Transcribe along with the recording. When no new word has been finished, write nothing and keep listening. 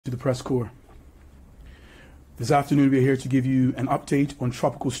to the press corps. This afternoon we are here to give you an update on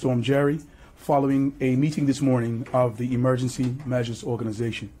Tropical Storm Jerry following a meeting this morning of the Emergency Measures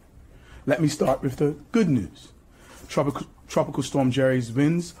Organization. Let me start with the good news. Tropical Storm Jerry's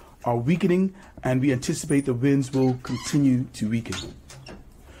winds are weakening, and we anticipate the winds will continue to weaken.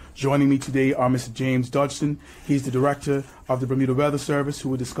 Joining me today are Mr. James Dodgson. He's the director of the Bermuda Weather Service, who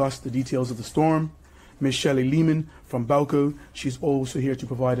will discuss the details of the storm. Ms. Shelley Lehman from Balco. She's also here to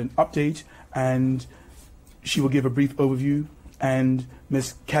provide an update, and she will give a brief overview. And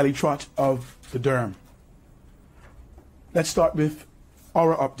Ms. Kelly Trott of the Durham. Let's start with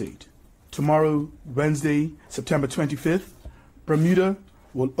our update. Tomorrow, Wednesday, September 25th, Bermuda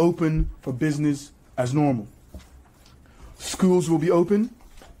will open for business as normal. Schools will be open,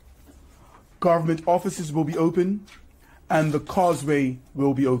 government offices will be open, and the causeway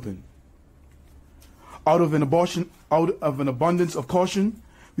will be open. Out of an abundance of caution,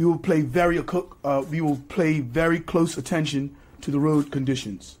 we will pay very close attention to the road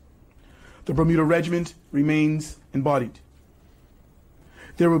conditions. The Bermuda Regiment remains embodied.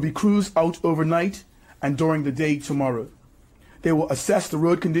 There will be crews out overnight and during the day tomorrow. They will assess the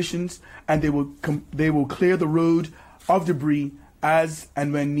road conditions, and they will clear the road of debris as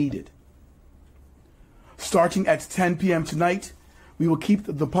and when needed. Starting at 10 p.m. tonight, we will keep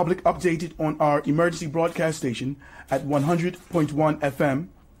the public updated on our emergency broadcast station at 100.1 FM.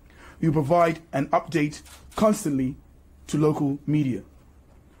 We will provide an update constantly to local media.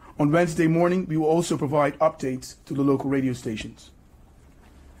 On Wednesday morning, we will also provide updates to the local radio stations.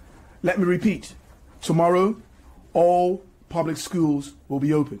 Let me repeat, tomorrow, all public schools will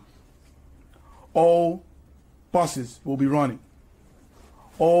be open. All buses will be running.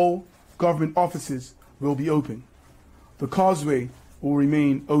 All government offices will be open. The causeway will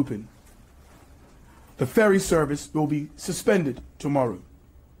remain open. The ferry service will be suspended tomorrow.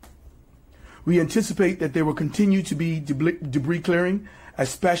 We anticipate that there will continue to be debris clearing,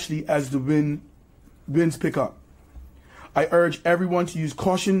 especially as the winds pick up. I urge everyone to use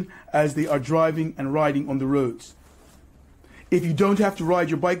caution as they are driving and riding on the roads. If you don't have to ride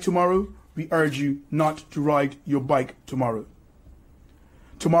your bike tomorrow, we urge you not to ride your bike tomorrow.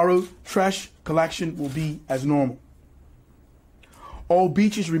 Tomorrow, trash collection will be as normal. All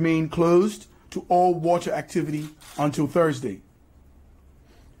beaches remain closed to all water activity until Thursday.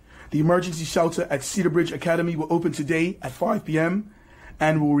 The emergency shelter at Cedar Bridge Academy will open today at 5 p.m.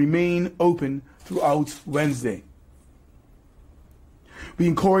 and will remain open throughout Wednesday. We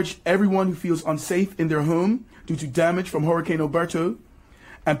encourage everyone who feels unsafe in their home due to damage from Hurricane Alberto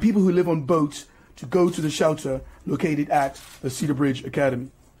and people who live on boats to go to the shelter located at the Cedar Bridge Academy.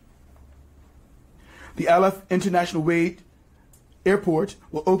 The LF International Wade Airport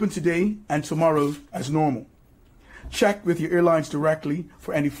will open today and tomorrow as normal. Check with your airlines directly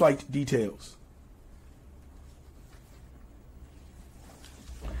for any flight details.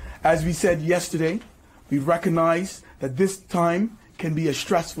 As we said yesterday, we recognize that this time can be a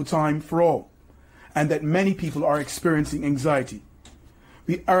stressful time for all, and that many people are experiencing anxiety.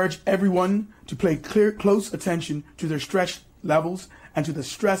 We urge everyone to pay close attention to their stress levels and to the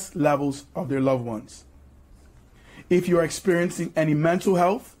stress levels of their loved ones. If you are experiencing any mental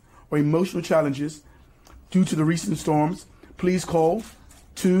health or emotional challenges due to the recent storms, please call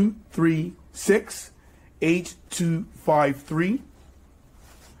 236-8253,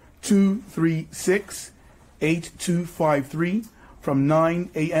 236-8253 from 9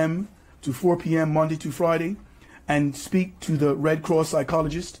 a.m. to 4 p.m. Monday to Friday, and speak to the Red Cross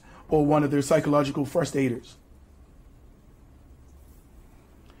psychologist or one of their psychological first aiders.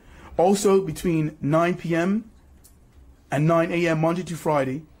 Also, between 9 p.m. and 9 a.m. Monday to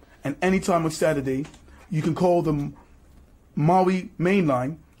Friday, and any time on Saturday, you can call the Maui main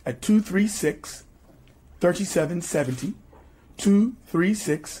line at 236-3770,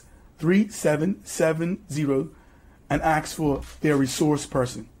 236-3770, and ask for their resource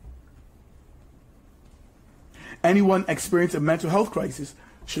person. Anyone experiencing a mental health crisis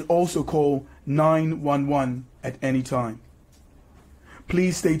should also call 911 at any time.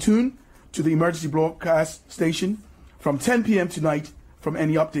 Please stay tuned to the emergency broadcast station from 10 p.m. tonight from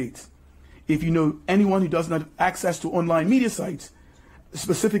any updates. If you know anyone who does not have access to online media sites,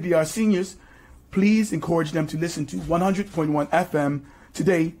 specifically our seniors, please encourage them to listen to 100.1 FM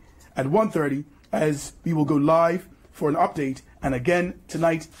today at 1:30, as we will go live for an update, and again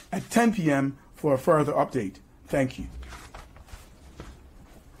tonight at 10 p.m. for a further update. Thank you.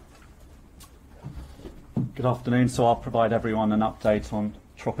 Good afternoon. So I'll provide everyone an update on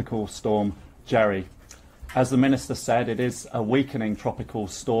Tropical Storm Jerry. As the Minister said, it is a weakening tropical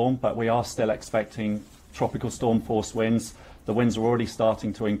storm, but we are still expecting tropical storm force winds The winds are already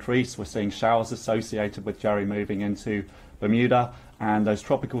starting to increase. We're seeing showers associated with Jerry moving into Bermuda, and those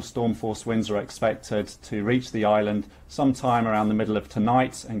tropical storm force winds are expected to reach the island sometime around the middle of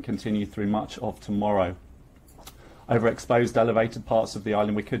tonight and continue through much of tomorrow. Over exposed elevated parts of the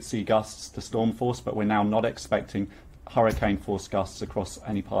island we could see gusts to storm force, but we're now not expecting hurricane force gusts across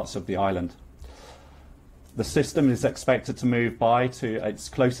any parts of the island. The system is expected to move by to its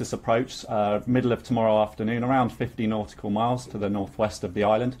closest approach middle of tomorrow afternoon, around 50 nautical miles to the northwest of the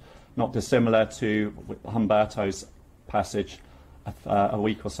island, not dissimilar to Humberto's passage a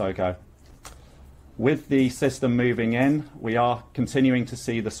week or so ago. With the system moving in, we are continuing to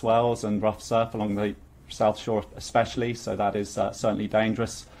see the swells and rough surf along the south shore especially, so that is certainly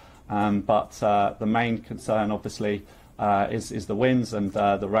dangerous. But the main concern, obviously, is the winds and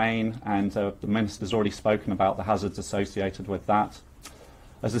the rain, and the Minister's already spoken about the hazards associated with that.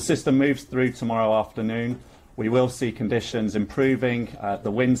 As the system moves through tomorrow afternoon, we will see conditions improving,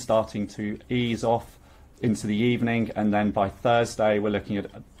 the wind starting to ease off into the evening, and then by Thursday we're looking at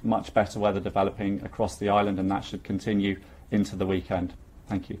much better weather developing across the island, and that should continue into the weekend.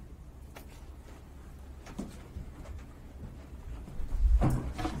 Thank you.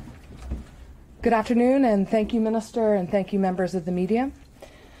 Good afternoon, and thank you, Minister, and thank you, members of the media.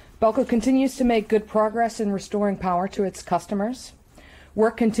 BELCO continues to make good progress in restoring power to its customers.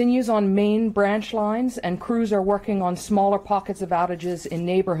 Work continues on main branch lines, and crews are working on smaller pockets of outages in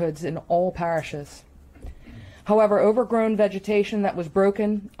neighborhoods in all parishes. However, overgrown vegetation that was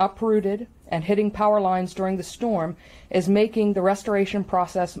broken, uprooted, and hitting power lines during the storm is making the restoration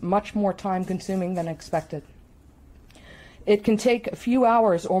process much more time-consuming than expected. It can take a few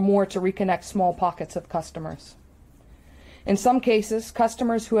hours or more to reconnect small pockets of customers. In some cases,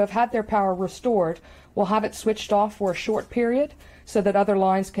 customers who have had their power restored will have it switched off for a short period so that other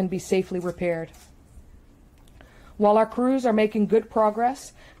lines can be safely repaired. While our crews are making good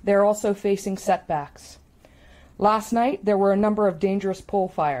progress, they're also facing setbacks. Last night, there were a number of dangerous pole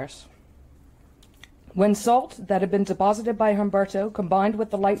fires. When salt that had been deposited by Humberto combined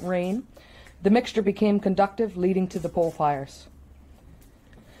with the light rain, the mixture became conductive, leading to the pole fires.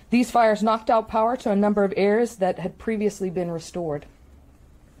 These fires knocked out power to a number of areas that had previously been restored.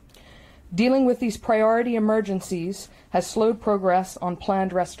 Dealing with these priority emergencies has slowed progress on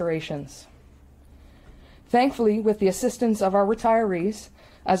planned restorations. Thankfully, with the assistance of our retirees,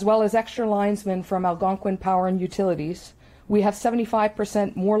 as well as extra linesmen from Algonquin Power and Utilities, we have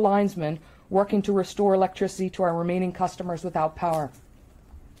 75% more linesmen working to restore electricity to our remaining customers without power.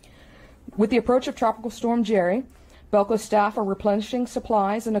 With the approach of Tropical Storm Jerry, BELCO staff are replenishing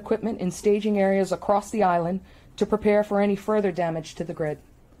supplies and equipment in staging areas across the island to prepare for any further damage to the grid.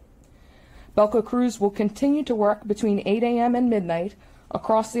 BELCO crews will continue to work between 8 a.m. and midnight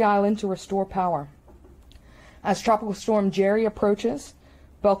across the island to restore power. As Tropical Storm Jerry approaches,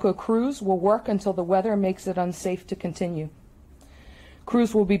 BELCO crews will work until the weather makes it unsafe to continue.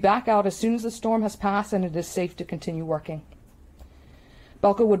 Crews will be back out as soon as the storm has passed and it is safe to continue working.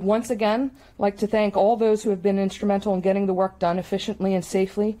 BELCO would once again like to thank all those who have been instrumental in getting the work done efficiently and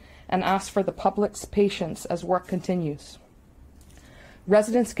safely, and ask for the public's patience as work continues.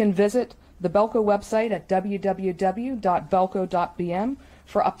 Residents can visit the BELCO website at www.belco.bm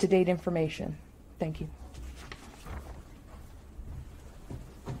for up-to-date information. Thank you.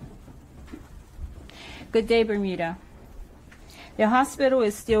 Good day, Bermuda. The hospital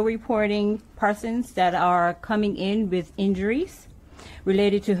is still reporting persons that are coming in with injuries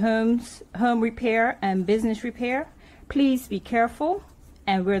related to home repair and business repair. Please be careful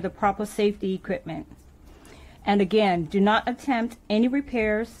and wear the proper safety equipment. And again, do not attempt any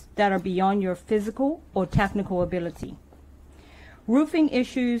repairs that are beyond your physical or technical ability. Roofing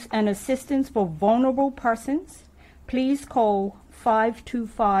issues and assistance for vulnerable persons, please call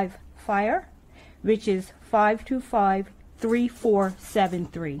 525-FIRE, which is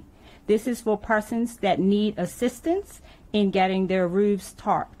 525-3473. This is for persons that need assistance in getting their roofs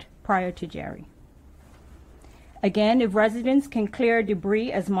tarped prior to Jerry. Again, if residents can clear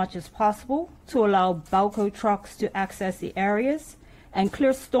debris as much as possible to allow BELCO trucks to access the areas and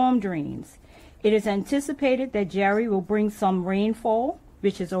clear storm drains, it is anticipated that Jerry will bring some rainfall,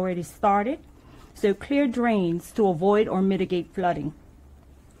 which has already started, so clear drains to avoid or mitigate flooding.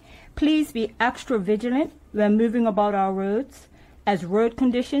 Please be extra vigilant when moving about our roads, as road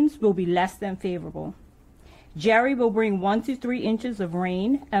conditions will be less than favorable. Jerry will bring 1 to 3 inches of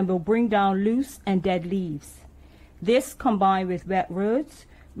rain and will bring down loose and dead leaves. This, combined with wet roads,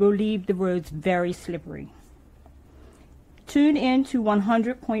 will leave the roads very slippery. Tune in to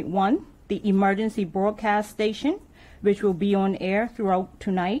 100.1, the emergency broadcast station, which will be on air throughout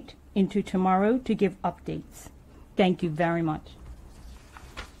tonight into tomorrow to give updates. Thank you very much.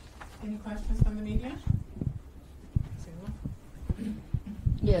 Any questions from the media?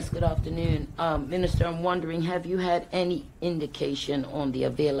 Yes, good afternoon. Minister, I'm wondering, have you had any indication on the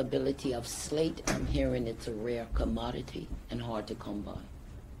availability of slate? I'm hearing it's a rare commodity and hard to come by.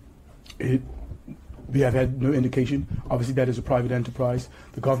 We have had no indication. Obviously, that is a private enterprise.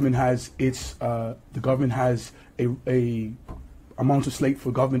 The government has a amount of slate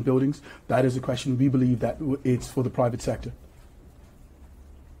for government buildings. That is a question. We believe that it's for the private sector.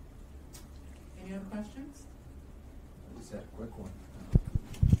 Any other questions? Just had a quick one.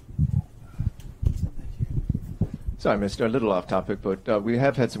 Sorry, Mr. A little off topic, but we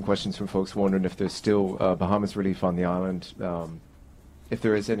have had some questions from folks wondering if there's still Bahamas relief on the island, if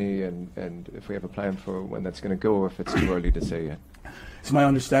there is any, and if we have a plan for when that's going to go, or if it's too early to say yet. It's my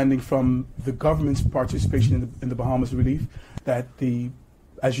understanding from the government's participation in the Bahamas relief that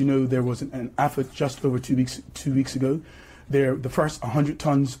as you know, there was an effort just over 2 weeks ago. The first 100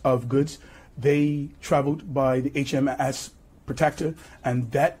 tons of goods, they traveled by the HMS Protector,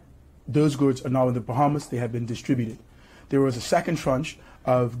 and those goods are now in the Bahamas. They have been distributed. There was a second tranche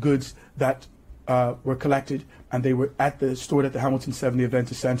of goods that were collected, and they were stored at the Hamilton 70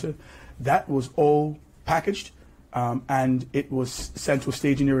 Adventure Center. That was all packaged, and it was sent to a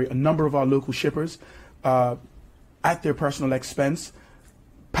staging area. A number of our local shippers, at their personal expense,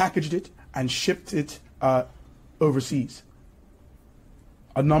 packaged it and shipped it overseas.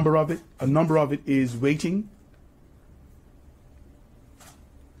 A number of it is waiting,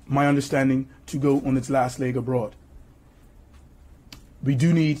 my understanding, to go on its last leg abroad. We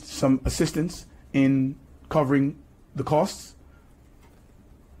do need some assistance in covering the costs.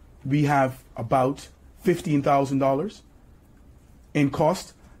 We have about $15,000 in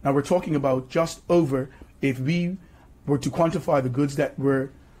cost. Now we're talking about just over, if we were to quantify the goods that were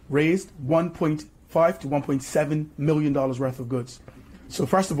raised, $1.5 to $1.7 million worth of goods. So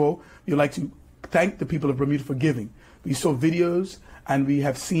first of all, we'd like to thank the people of Bermuda for giving. We saw videos and we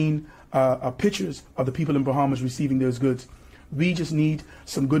have seen pictures of the people in Bahamas receiving those goods. We just need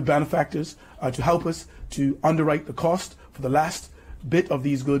some good benefactors to help us to underwrite the cost for the last bit of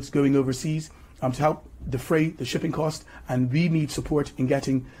these goods going overseas, to help defray the shipping cost, and we need support in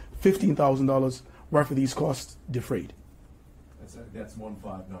getting $15,000 worth of these costs defrayed. That's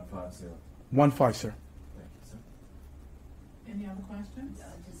 1.5, not 5-0. 1.5, sir. Thank you, sir. Any other questions?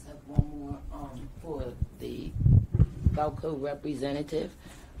 I just have one more for the Balco representative.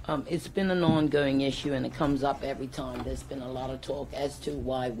 It's been an ongoing issue, and it comes up every time. There's been a lot of talk as to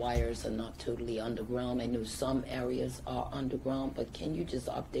why wires are not totally underground. I know some areas are underground, but can you just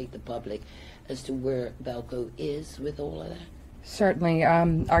update the public as to where Balco is with all of that? Certainly.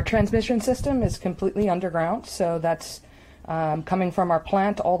 Our transmission system is completely underground, so that's coming from our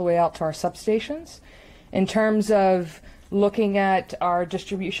plant all the way out to our substations. In terms of looking at our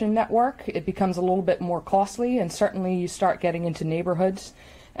distribution network, it becomes a little bit more costly, and certainly you start getting into neighborhoods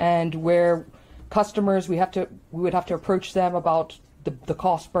and where customers, we would have to approach them about the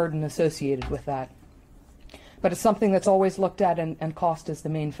cost burden associated with that. But it's something that's always looked at, and cost is the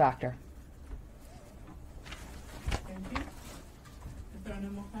main factor. Thank you. If there are no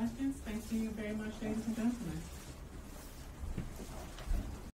more questions, thank you very much, ladies and gentlemen.